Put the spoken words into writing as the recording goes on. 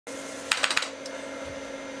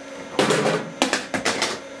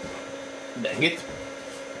bang it.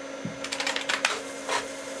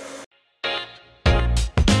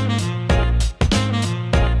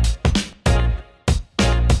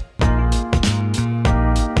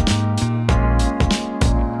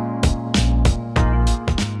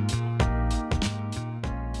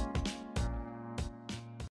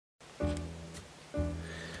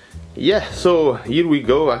 Yeah, so here we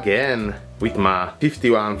go again with my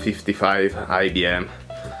 5155 IBM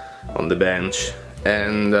on the bench,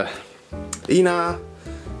 and in a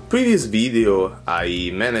previous video I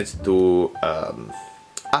managed to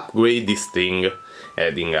upgrade this thing,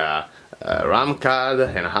 adding a RAM card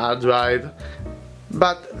and a hard drive,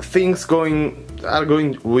 but things are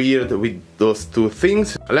going weird with those two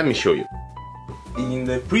things. Let me show you. In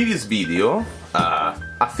the previous video,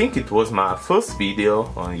 I think it was my first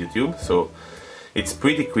video on YouTube, so it's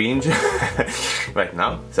pretty cringe right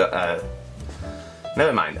now, so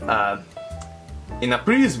never mind. In a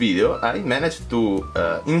previous video I managed to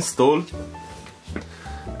install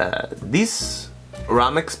this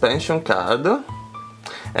RAM expansion card,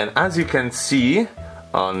 and as you can see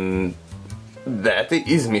on that, it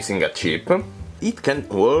is missing a chip. It can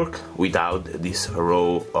work without this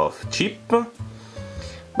row of chip,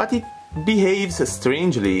 but it behaves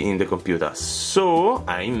strangely in the computer, so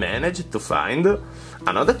I managed to find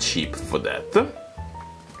another chip for that.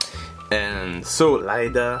 And so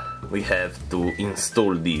later we have to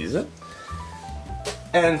install this.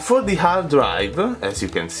 And for the hard drive, as you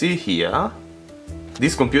can see here,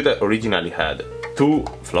 this computer originally had two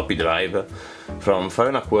floppy drives from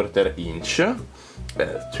 5¼ inch,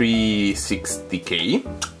 360K.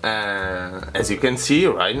 As you can see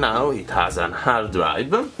right now, it has a hard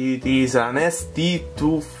drive. It is an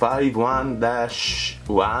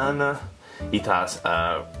ST251-1. It has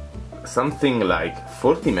something like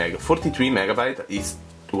 43 megabytes. It's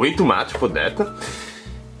way too much for that.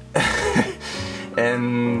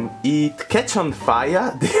 And it catch on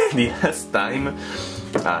fire the last time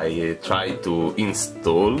I tried to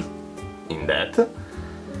install in that.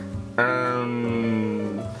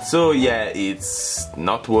 So yeah, it's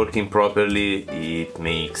not working properly. It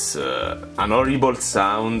makes an horrible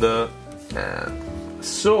sound.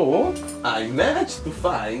 So I managed to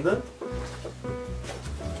find,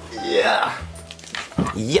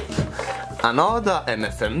 another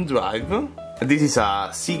MFM drive. This is a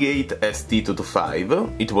Seagate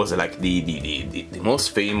ST225. It was like the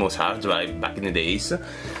most famous hard drive back in the days,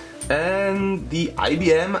 and the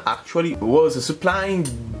IBM actually was supplying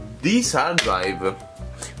this hard drive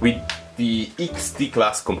with the XT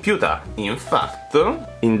class computer. In fact,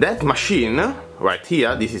 in that machine right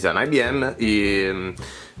here, this is an IBM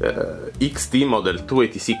XT model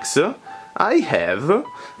 286, I have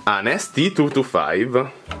an ST225.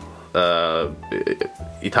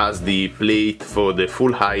 It has the plate for the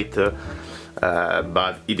full height,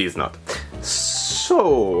 but it is not.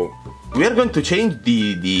 So we are going to change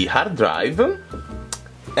the hard drive,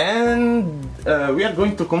 and we are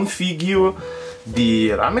going to configure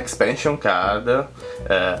the RAM expansion card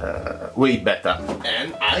way better.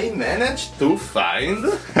 And I managed to find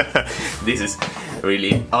this is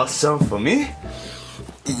really awesome for me.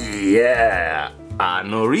 Yeah,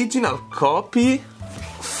 an original copy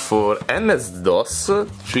for MS-DOS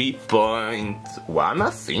 3.1,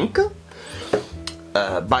 I think,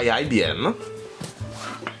 by IBM.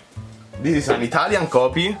 This is an Italian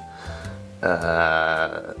copy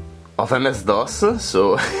of MS-DOS,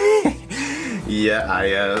 so yeah,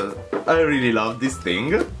 I really love this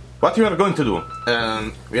thing. What we are going to do?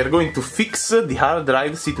 We are going to fix the hard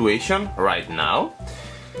drive situation right now.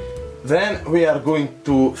 Then we are going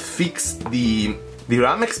to fix the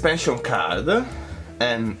RAM expansion card,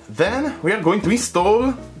 and then we are going to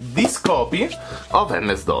install this copy of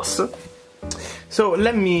MS-DOS. So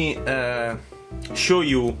let me show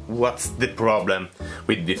you what's the problem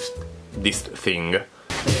with this thing.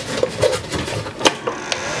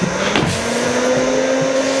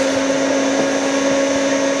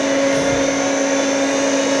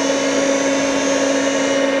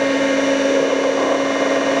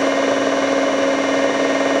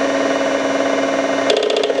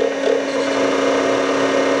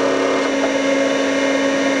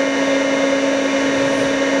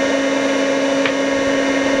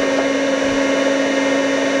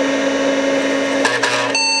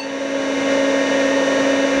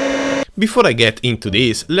 Before I get into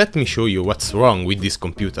this, let me show you what's wrong with this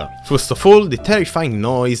computer. First of all, the terrifying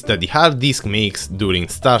noise that the hard disk makes during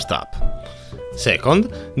startup.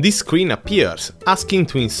 Second, this screen appears asking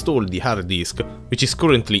to install the hard disk, which is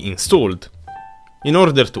currently installed. In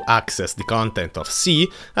order to access the content of C,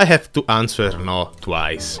 I have to answer no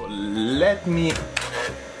twice. Let me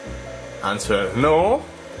answer no,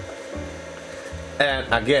 and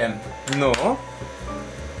again no.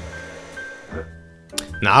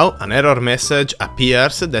 Now an error message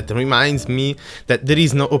appears that reminds me that there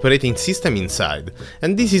is no operating system inside,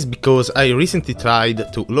 and this is because I recently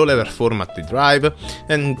tried to low-level format the drive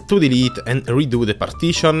and to delete and redo the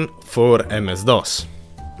partition for MS-DOS.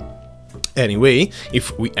 Anyway,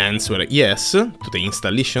 if we answer yes to the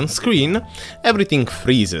installation screen, everything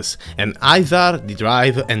freezes and either the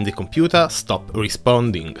drive and the computer stop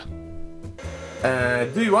responding.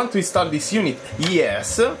 Do you want to install this unit?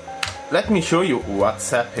 Yes. Let me show you what's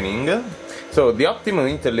happening. So the optimum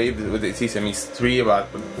interleave with the system is 3, but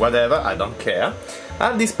whatever, I don't care.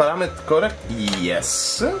 Are these parameters correct?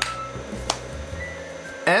 Yes.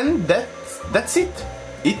 And that's it.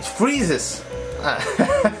 It freezes.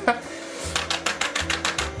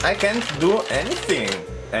 I can't do anything.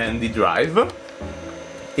 And the drive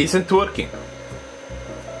isn't working.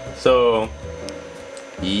 So,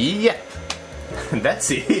 yeah,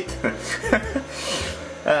 that's it.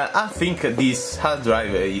 I think this hard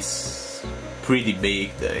drive is pretty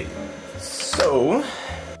baked, so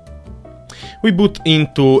we boot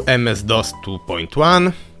into MS-DOS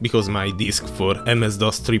 2.1, because my disk for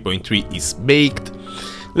MS-DOS 3.3 is baked.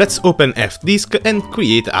 Let's open fdisk and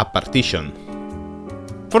create a partition.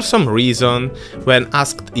 For some reason, when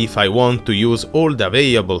asked if I want to use all the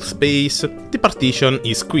available space, the partition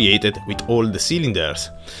is created with all the cylinders,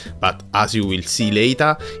 but as you will see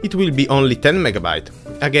later, it will be only 10 MB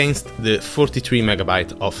against the 43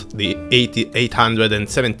 MB of the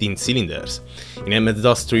 817 cylinders. In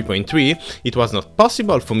MS-DOS 3.3, it was not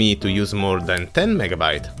possible for me to use more than 10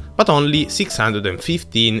 MB, but only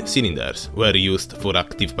 615 cylinders were used for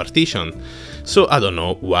active partition, so I don't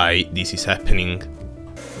know why this is happening.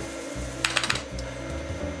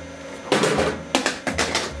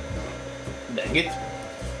 Dang it.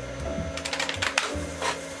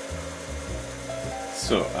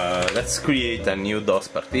 So, let's create a new DOS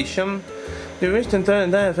partition.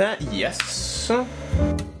 Yes.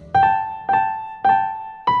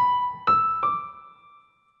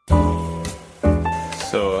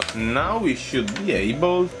 So, now we should be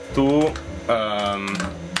able to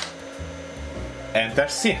enter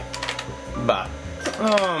C. But,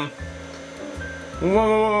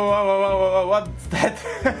 what's that?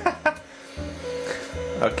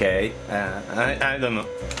 Okay, I don't know.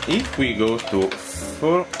 If we go to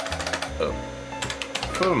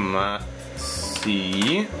format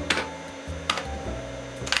C,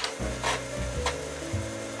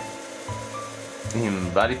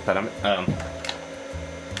 invalid parameter.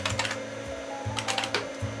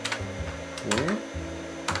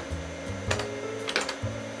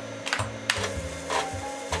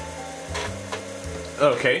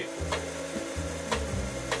 Okay.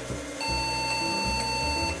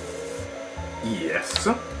 Yes.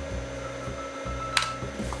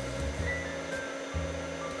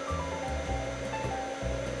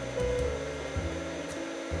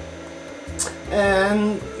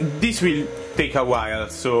 And this will take a while,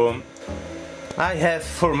 so I have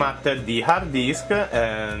formatted the hard disk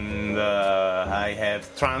and I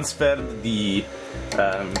have transferred the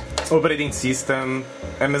operating system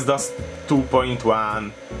MS-DOS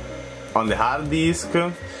 2.1 on the hard disk.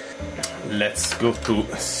 Let's go to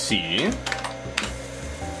C.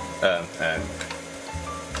 And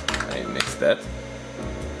I missed that.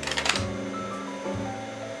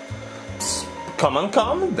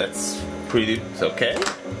 Come, that's pretty okay.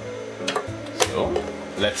 So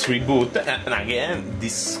let's reboot, and again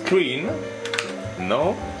this screen,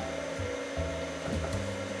 no.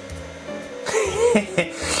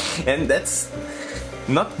 And that's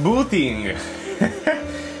not booting.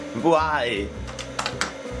 Why?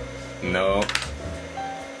 No.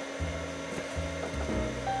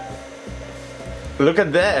 Look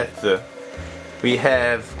at that! We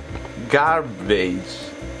have garbage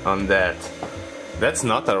on that. That's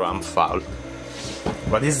not a RAM fault.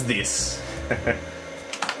 What is this?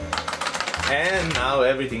 And now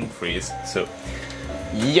everything freezes. So,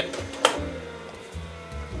 yep.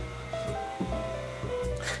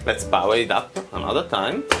 Let's power it up another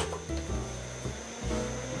time.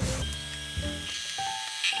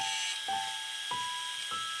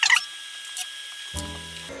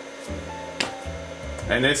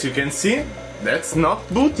 And as you can see, that's not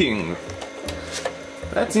booting.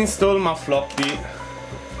 Let's install my floppy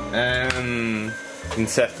and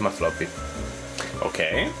insert my floppy.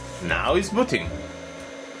 Okay, now it's booting.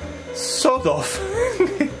 Sort of.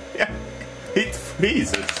 It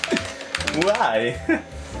freezes. Why?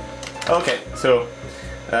 Okay, so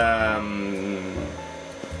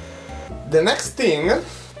the next thing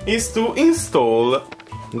is to install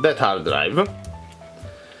that hard drive.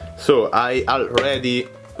 So I already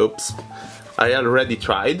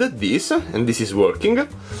tried this, and this is working,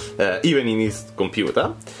 even in his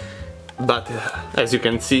computer. But as you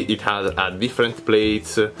can see, it has different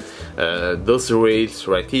plates, those rails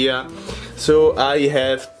right here. So I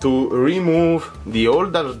have to remove the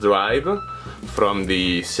older drive from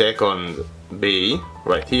the second bay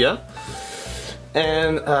right here.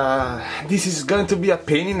 And this is going to be a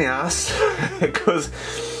pain in the ass because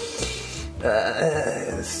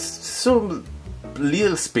so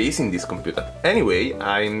little space in this computer. Anyway,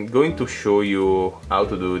 I'm going to show you how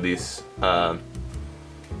to do this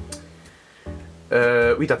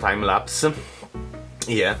with a time lapse.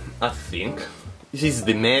 Yeah, I think this is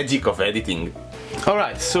the magic of editing.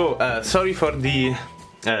 Alright, so sorry for the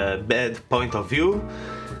bad point of view,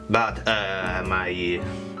 but my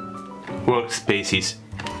workspace is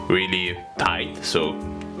really tight, so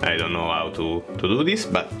I don't know how to do this,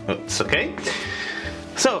 but it's okay.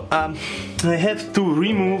 So I have to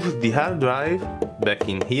remove the hard drive back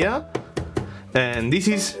in here, and this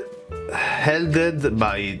is held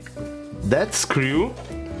by that screw,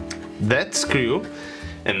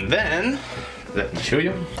 and then let me show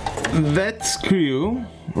you that screw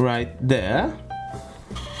right there,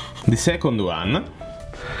 the second one,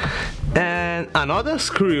 and another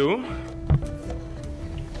screw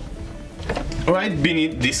right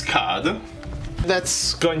beneath this card.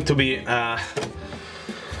 That's going to be a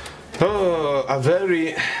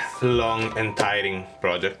very long and tiring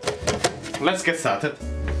project. Let's get started.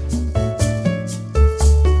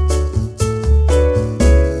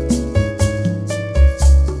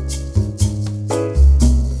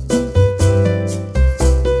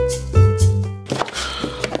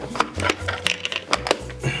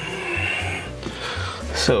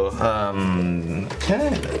 So, okay,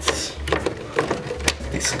 let's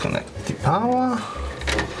disconnect the power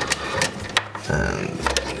and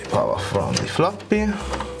the power from the floppy,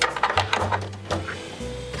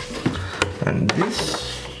 and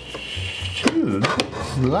this should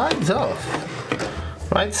slide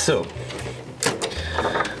off, right? So,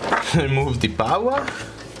 remove the power.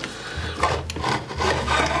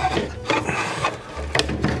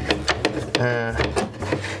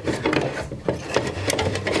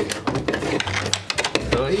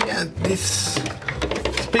 So yeah, this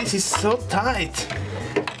space is so tight.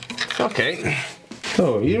 Okay,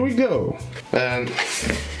 so here we go. And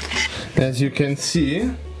as you can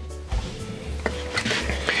see,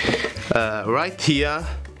 right here,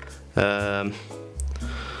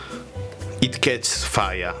 it catches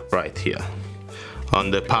fire right here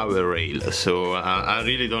on the power rail. So I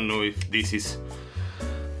really don't know if these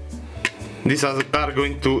are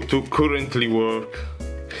going to currently work.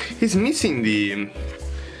 It's missing the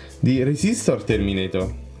resistor terminator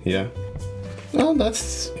here. Oh,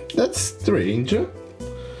 that's strange.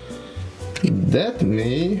 That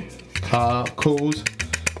may cause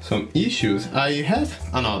some issues. I have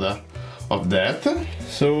another of that,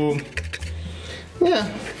 so yeah,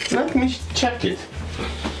 let me check it.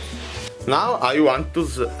 Now I want to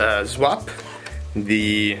swap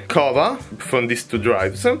the cover from these two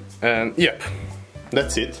drives, and yep,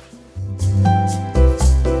 that's it.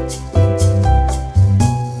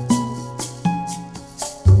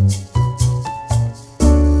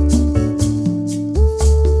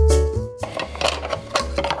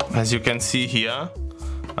 As you can see here,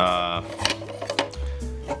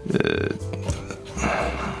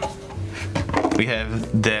 we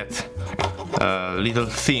have that little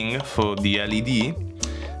thing for the LED,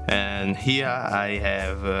 and here I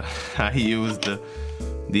have I used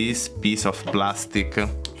this piece of plastic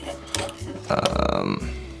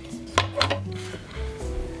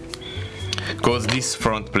because this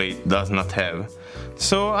front plate does not have.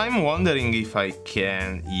 So I'm wondering if I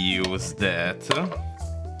can use that.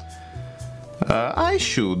 I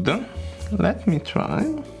should. Let me try.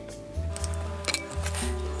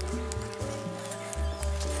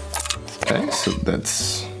 Okay, so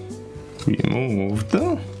that's removed.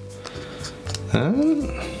 And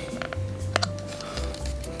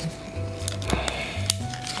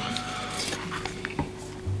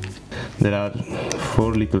there are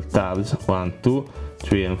 4 little tabs, 1, 2,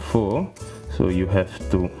 3 and 4, so you have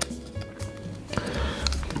to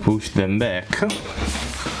push them back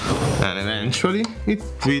and eventually it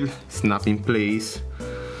will snap in place.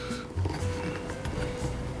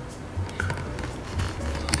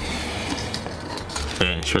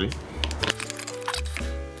 Eventually.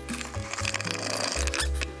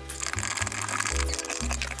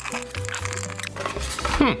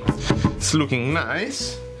 It's looking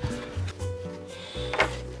nice.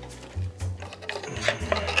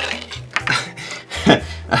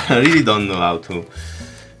 I really don't know how to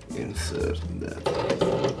insert that.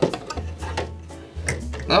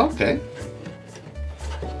 Okay.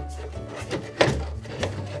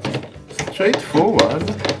 Straightforward,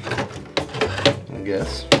 I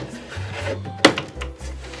guess.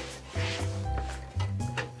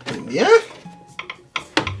 Yeah,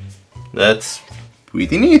 that's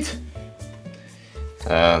pretty neat.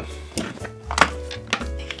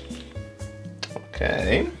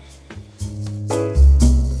 Okay.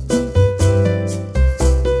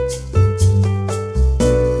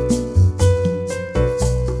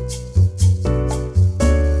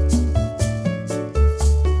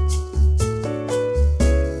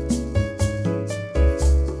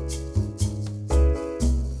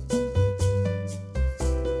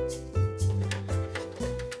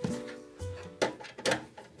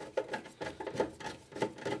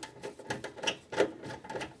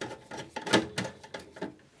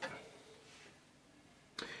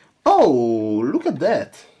 Oh, look at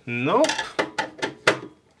that. Nope.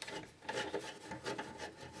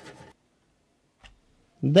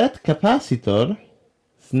 That capacitor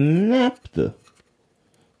snapped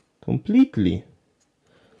completely.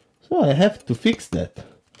 So I have to fix that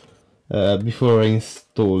before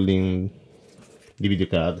installing the video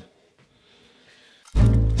card.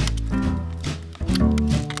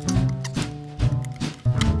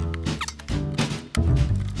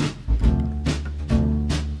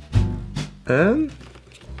 And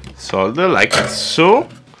solder like so.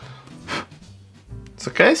 It's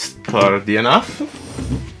okay, sturdy enough.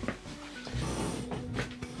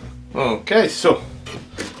 Okay, so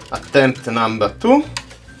attempt number 2.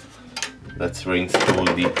 Let's reinstall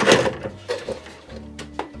the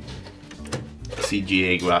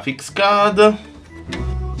CGA graphics card.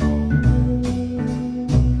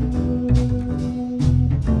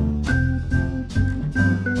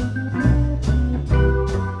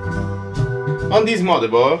 On this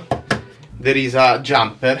motherboard there is a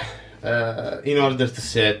jumper in order to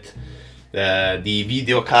set the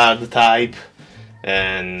video card type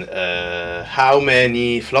and how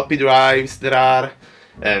many floppy drives there are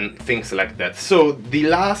and things like that. So the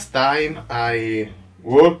last time I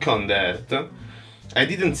worked on that, I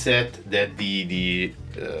didn't set that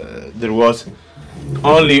there was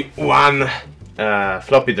only one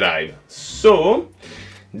floppy drive. So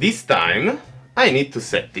this time I need to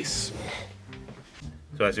set this.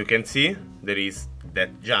 So as you can see, there is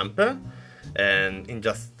that jumper, and in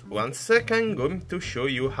just 1 second I'm going to show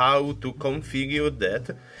you how to configure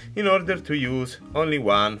that in order to use only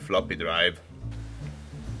one floppy drive.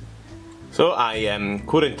 So I am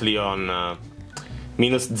currently on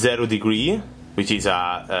 -0 degree, which is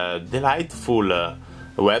a delightful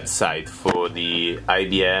website for the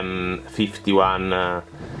IBM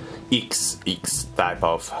 51XX type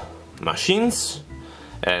of machines.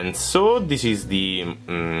 And so this is the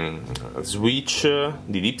switch,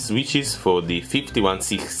 the deep switches for the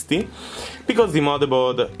 5160, because the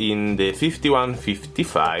motherboard in the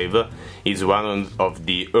 5155 is one of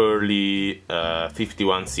the early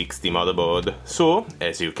 5160 motherboard. So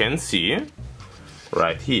as you can see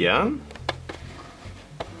right here,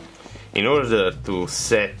 in order to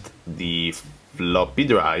set the floppy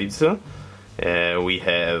drives, we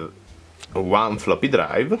have one floppy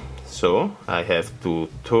drive. So I have to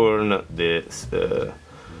turn the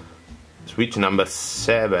switch number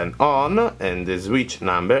 7 on and the switch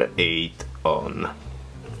number 8 on.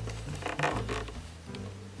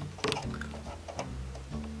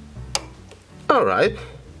 Alright,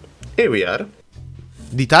 here we are.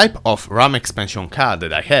 The type of RAM expansion card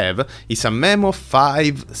that I have is a Memo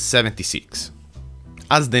 576.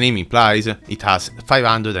 As the name implies, it has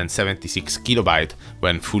 576 KB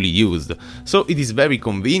when fully used, so it is very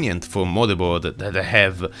convenient for motherboards that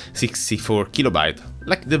have 64 KB,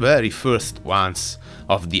 like the very first ones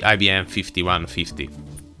of the IBM 5150.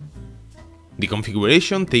 The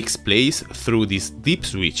configuration takes place through this deep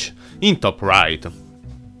switch in top right.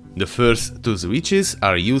 The first 2 switches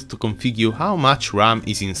are used to configure how much RAM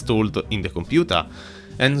is installed in the computer,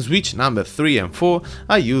 and switch number 3 and 4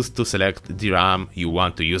 are used to select the RAM you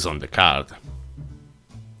want to use on the card.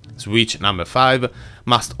 Switch number 5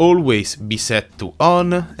 must always be set to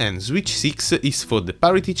on, and switch 6 is for the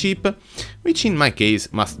parity chip, which in my case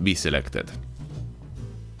must be selected.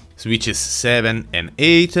 Switches 7 and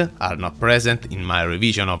 8 are not present in my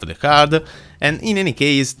revision of the card, and in any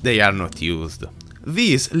case they are not used.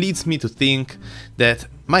 This leads me to think that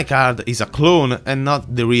my card is a clone and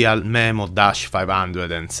not the real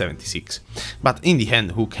Memo-576, but in the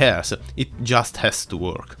end who cares, it just has to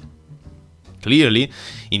work. Clearly,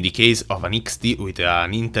 in the case of an XT with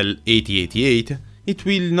an Intel 8088, it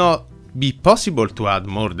will not be possible to add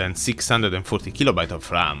more than 640 KB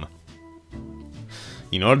of RAM.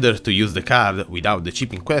 In order to use the card without the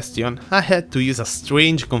chip in question, I had to use a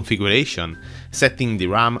strange configuration, setting the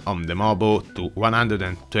RAM on the MOBO to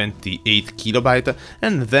 128 KB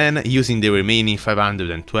and then using the remaining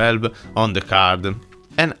 512 on the card.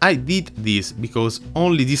 And I did this because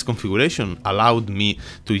only this configuration allowed me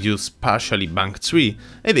to use partially bank 3,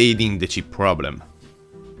 evading the chip problem.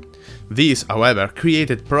 This, however,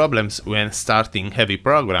 created problems when starting heavy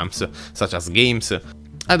programs, such as games.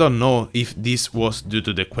 I don't know if this was due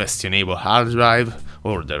to the questionable hard drive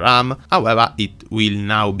or the RAM, however, it will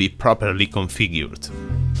now be properly configured.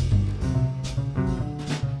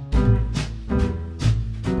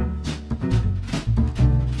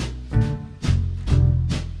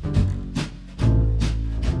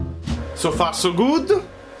 So far so good.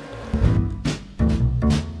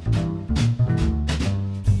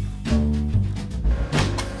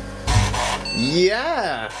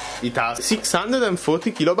 Yeah, it has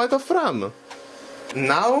 640 KB of RAM.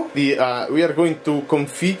 Now we are going to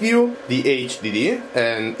configure the HDD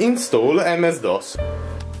and install MS-DOS.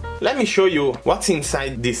 Let me show you what's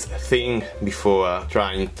inside this thing before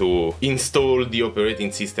trying to install the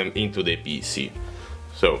operating system into the PC.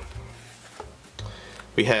 So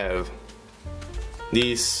we have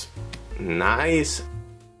this nice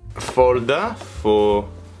folder for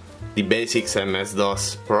the basics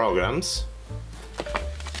MS-DOS programs.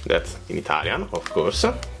 That's in Italian, of course.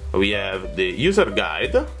 We have the user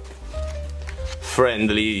guide,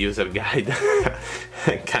 friendly user guide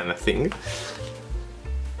kind of thing.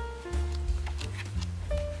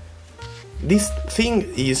 This thing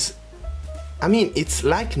is, I mean, it's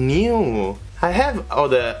like new. I have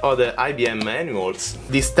other IBM manuals,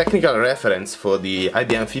 this technical reference for the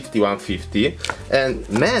IBM 5150, and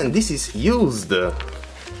man, this is used.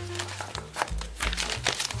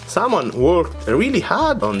 Someone worked really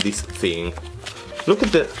hard on this thing. Look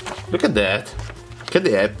at that. Look at the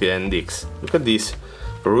appendix. Look at these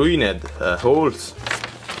ruined holes.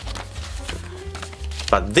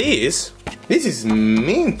 But this is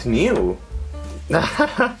mint new.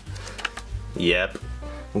 Yep.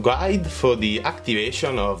 Guide for the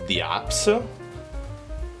activation of the apps.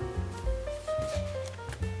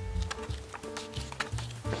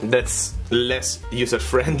 That's less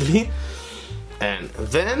user-friendly. And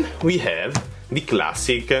then we have the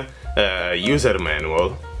classic user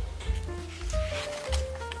manual.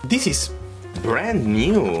 This is brand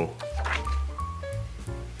new.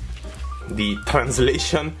 The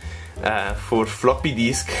translation for floppy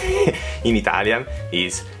disk in Italian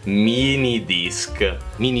is mini disk,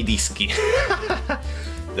 mini dischi.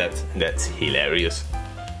 That's hilarious.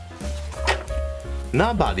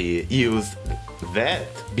 Nobody used that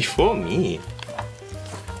before me.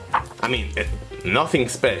 I mean, nothing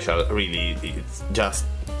special really, it's just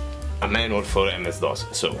a manual for MS-DOS.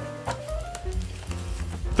 So,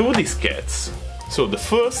 2 diskettes. So the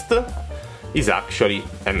first is actually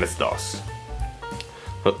MS-DOS.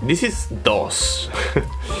 But this is DOS.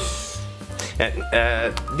 And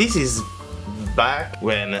this is back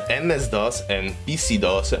when MS-DOS and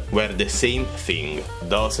PC-DOS were the same thing.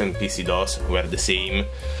 DOS and PC-DOS were the same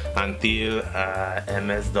until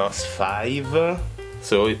MS-DOS 5.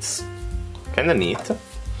 So it's kinda neat.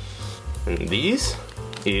 And this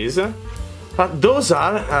is... But those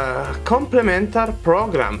are complementary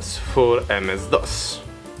programs for MS-DOS.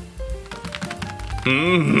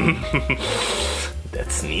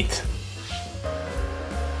 That's neat.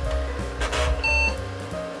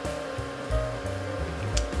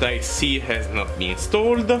 Type C has not been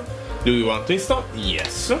installed. Do we want to install?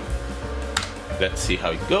 Yes. Let's see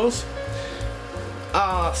how it goes.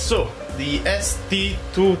 So the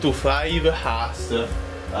ST225 has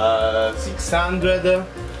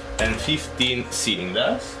 615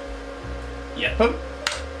 cylinders. Yep.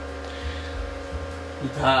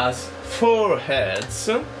 It has 4 heads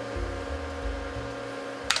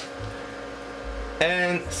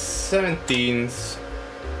and 17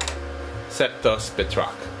 sectors per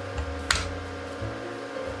track.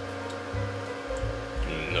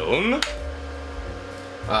 Known.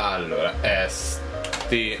 Allora,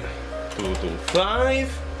 ST225.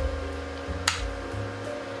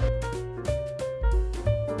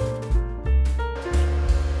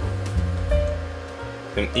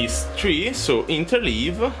 Then is 3, so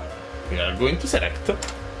interleave. We are going to select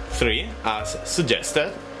 3 as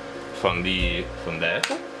suggested from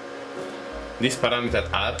that. These parameters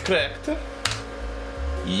are correct.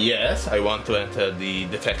 Yes, I want to enter the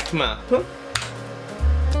defect map.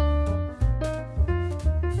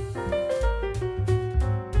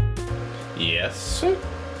 Yes.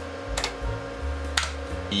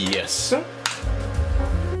 Yes.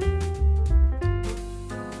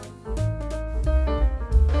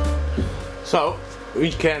 So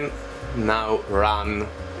we can now run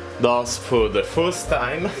DOS for the first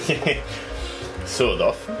time. Sort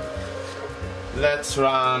of. Let's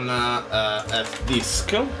run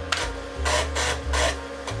fdisk.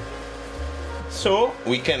 So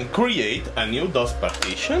we can create a new DOS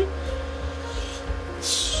partition.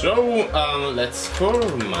 So let's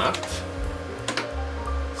format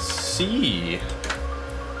C.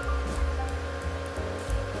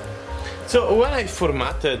 So when I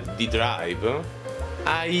formatted the drive,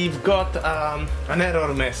 I've got an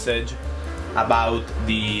error message about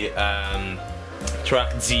the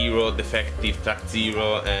track 0, defective track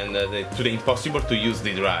 0, and today impossible to use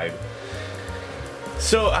the drive.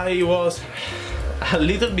 So I was a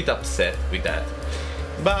little bit upset with that,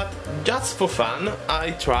 but just for fun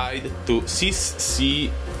I tried to sysc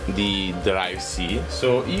the drive C.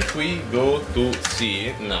 So if we go to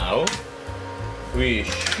C now, we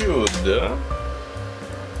should...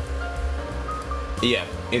 yeah,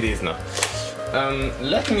 it is not.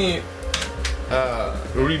 Let me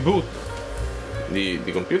reboot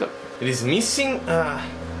the computer. It is missing...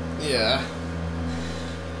 yeah.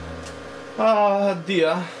 Oh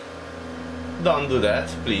dear. Don't do that,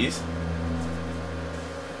 please.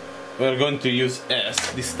 We're going to use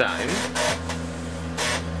S this time.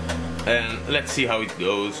 And let's see how it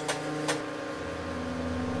goes.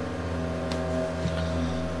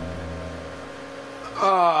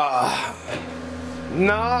 Ah,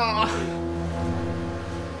 no.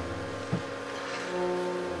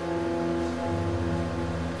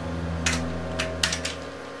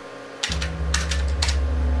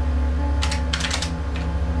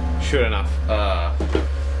 Sure enough.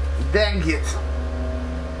 Dang it.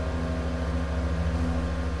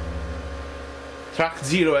 Track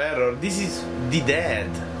 0 error. This is the dead.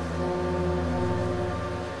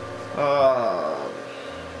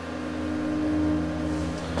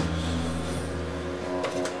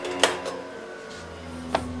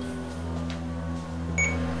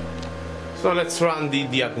 So let's run the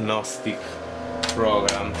diagnostic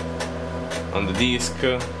program on the disk,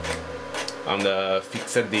 on the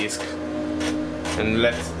fixed disk, and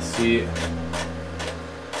let's see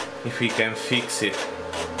if we can fix it.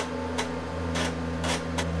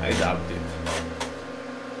 I doubt it.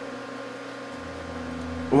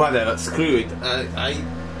 Whatever, screw it. I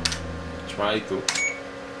try to.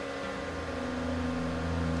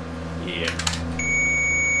 Yeah.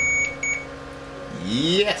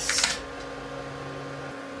 Yes!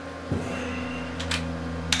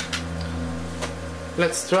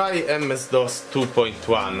 Let's try MS-DOS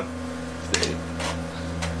 2.1.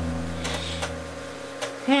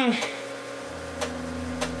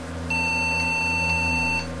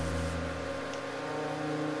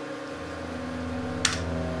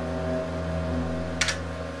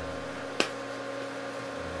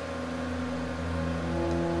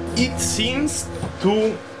 It seems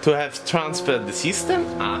to have transferred the system,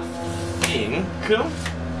 I think.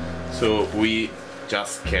 So we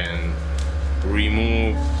just can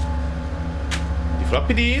remove the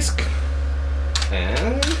floppy disk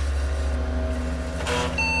and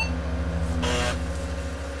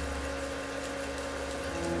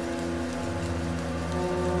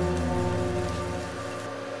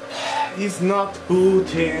it's not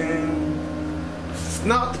booting. It's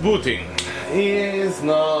not booting. It's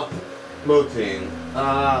not booting.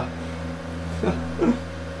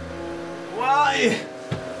 Why?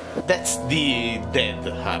 That's the dead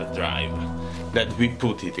hard drive that we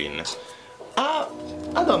put it in.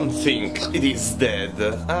 I don't think it is dead,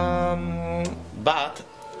 but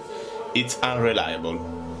it's unreliable.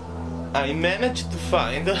 I managed to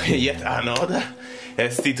find yet another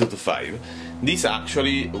ST225. This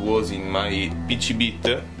actually was in my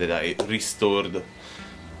PCBit that I restored,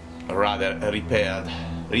 rather repaired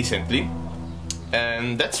recently,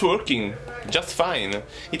 and that's working just fine.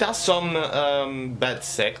 It has some bad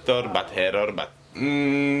sector, bad error, but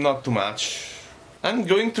not too much. I'm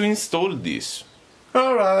going to install this.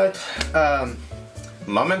 Alright,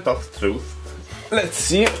 moment of truth. Let's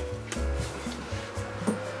see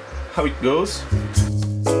how it goes.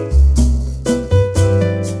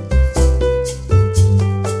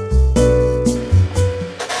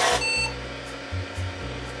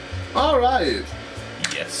 Alright,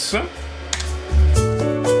 yes.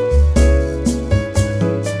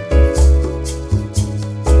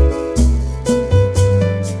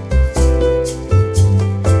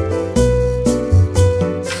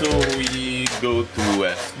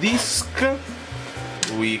 Disk,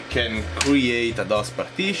 we can create a DOS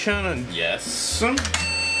partition, yes.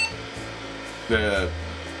 The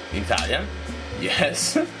in Italian.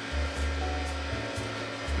 Yes.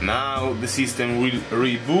 Now the system will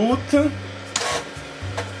reboot.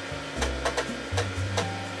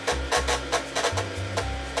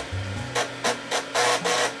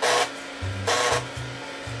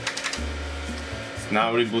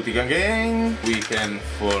 Now rebooting again, we can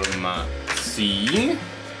format C.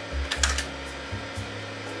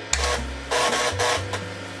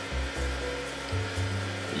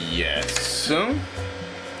 Yes.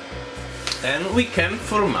 And we can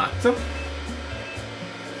format.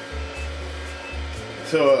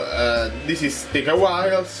 So this is take a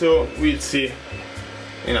while, so we'll see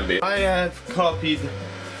in a bit. I have copied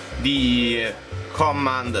the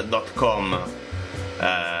command.com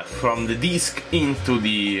from the disk into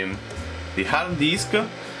the hard disk,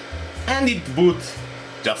 and it boots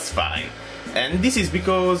just fine. And this is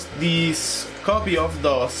because this copy of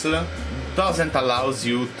DOS doesn't allow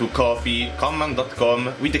you to copy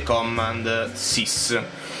command.com with the command sys.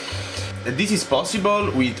 This is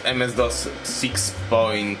possible with MS-DOS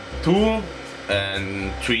 6.2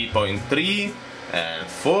 and 3.3 and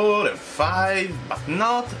 4 and 5, but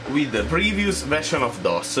not with the previous version of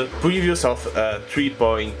DOS, previous of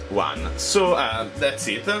 3.1. So that's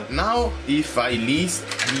it. Now if I list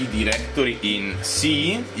the directory in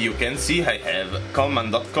C, you can see I have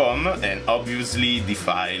command.com and obviously the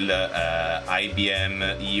file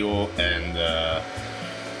IBM EO and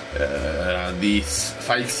this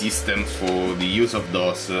file system for the use of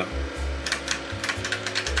DOS.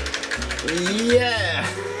 Yeah!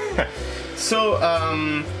 So,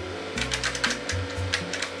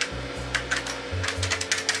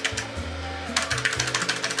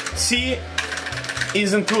 C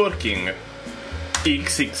isn't working,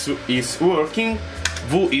 X is working,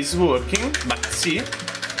 V is working, but C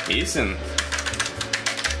isn't.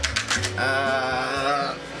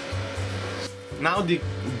 Now the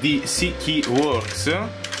C key works.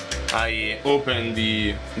 I open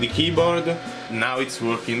the keyboard, now it's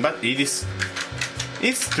working, but it's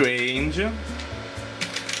strange.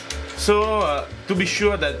 So to be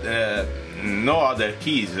sure that no other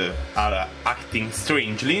keys are acting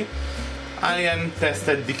strangely, I am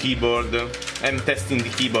testing the keyboard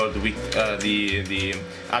with the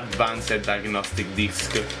advanced diagnostic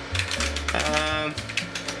disc.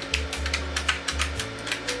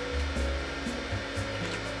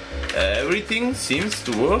 Everything seems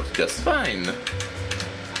to work just fine.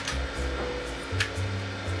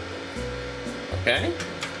 Okay.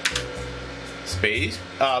 Space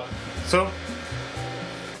up. So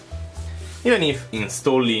even if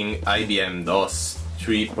installing IBM DOS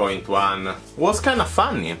 3.1 was kinda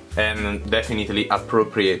funny and definitely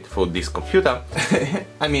appropriate for this computer,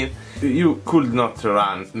 I mean, you could not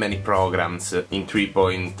run many programs in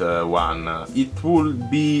 3.1. It would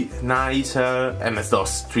be nicer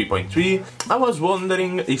MS-DOS 3.3. I was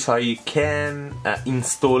wondering if I can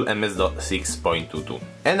install MS-DOS 6.22,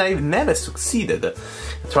 and I've never succeeded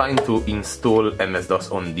trying to install MS-DOS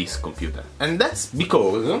on this computer. And that's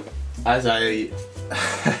because, as I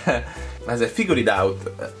figured it out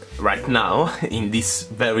right now, in this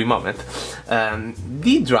very moment,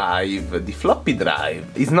 the floppy drive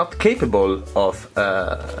is not capable of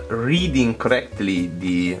reading correctly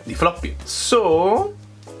the floppy. So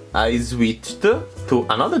I switched to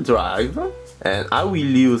another drive, and I will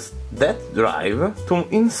use that drive to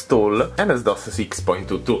install MS-DOS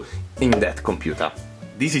 6.22 in that computer.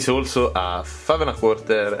 This is also a 5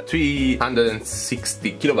 1/4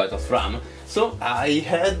 360 kilobytes of RAM. So I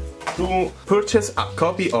had to purchase a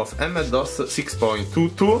copy of MS-DOS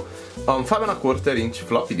 6.22 on 5 1/4 inch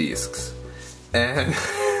floppy disks, and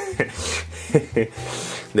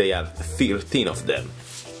they are 13 of them.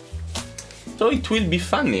 So it will be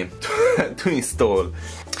funny to install.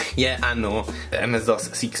 Yeah, I know MS-DOS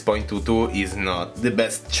 6.22 is not the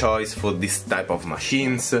best choice for this type of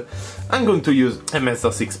machines. I'm going to use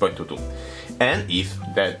MS-DOS 6.22. And if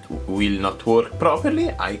that will not work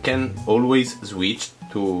properly, I can always switch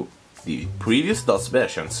to the previous DOS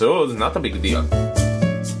version, so it's not a big deal.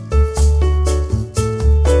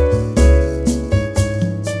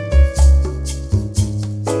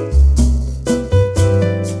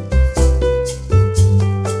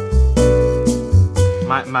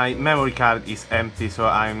 My memory card is empty, so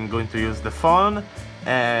I'm going to use the phone,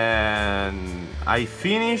 and I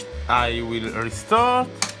finished. I will restart.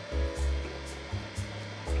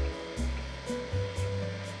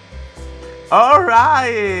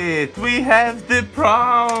 Alright, we have the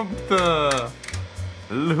prompt.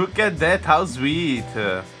 Look at that, how sweet.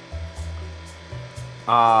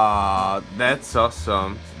 Ah, that's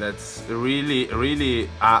awesome. That's really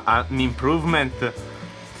an improvement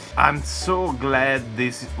I'm so glad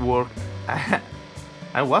this worked.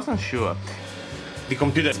 I wasn't sure. The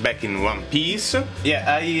computer is back in one piece. Yeah,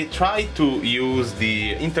 I tried to use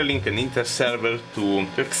the interlink and interserver to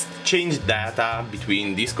exchange data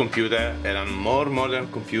between this computer and a more modern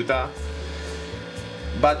computer,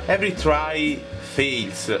 but every try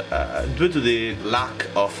fails due to the lack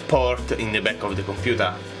of port in the back of the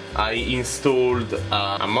computer. I installed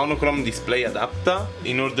a monochrome display adapter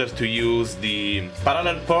in order to use the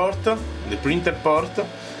parallel port, the printer port,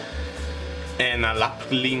 and a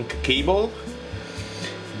lap link cable,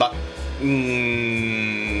 but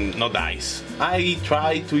no dice. I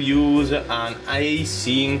tried to use an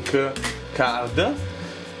async card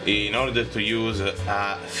in order to use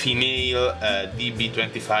a female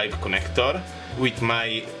DB25 connector with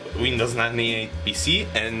my Windows 98 PC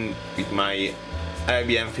and with my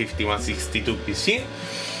IBM 5162 PC,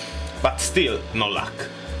 but still no luck.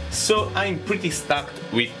 So I'm pretty stuck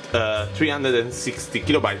with 360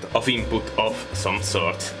 kilobytes of input of some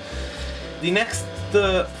sort. The next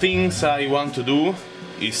things I want to do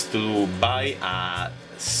is to buy a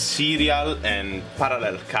serial and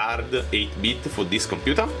parallel card 8-bit for this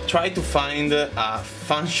computer. Try to find a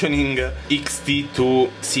functioning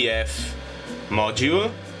XT2CF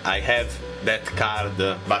module. I have that card,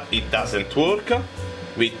 but it doesn't work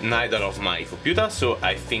with neither of my computers, so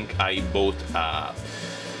I think I bought a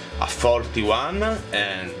 41,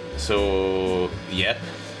 and so yep,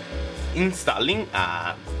 installing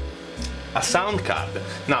a sound card.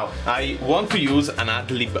 Now I want to use an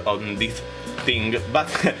ad-lib on this thing, but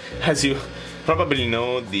as you probably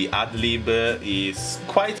know, the ad-lib is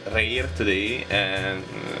quite rare today and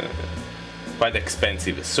quite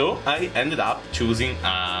expensive, so I ended up choosing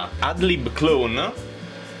a ad-lib clone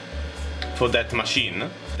for that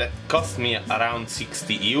machine that cost me around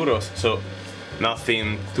 60 euros, so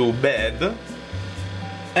nothing too bad.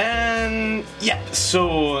 And yeah,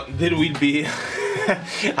 so there will be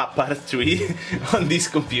a part 3 on this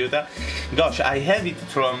computer. Gosh, I have it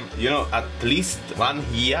from, you know, at least 1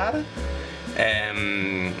 year.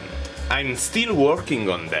 I'm still working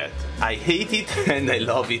on that. I hate it and I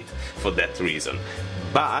love it for that reason.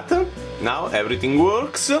 But now everything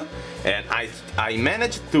works, and I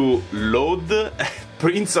managed to load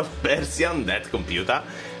Prince of Persia on that computer,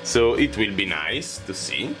 so it will be nice to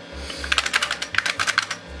see.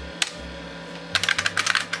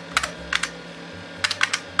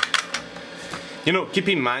 You know, keep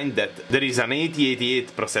in mind that there is an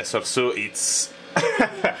 8088 processor, so it's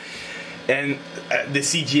and the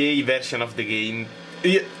CGA version of the game.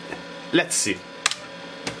 Yeah. Let's see.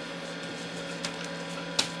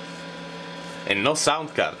 And no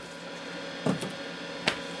sound card.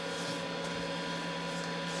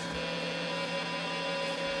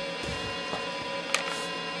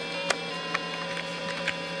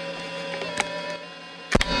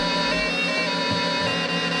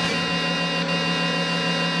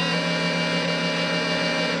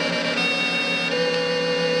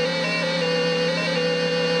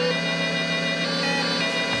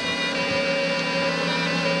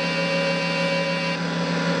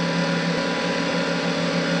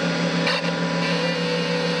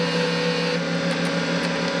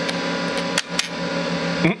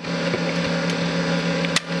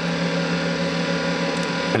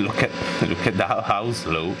 Look at how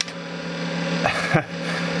slow.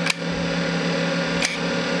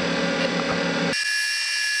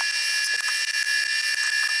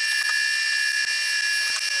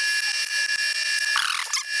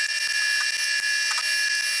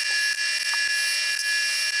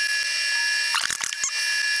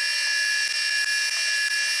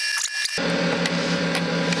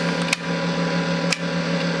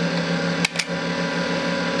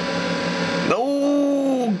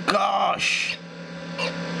 Oh gosh.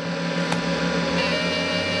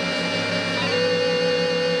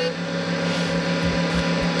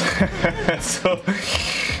 So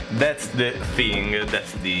that's the thing,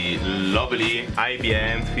 that's the lovely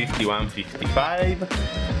IBM 5155.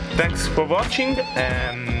 Thanks for watching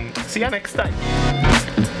and see you next time.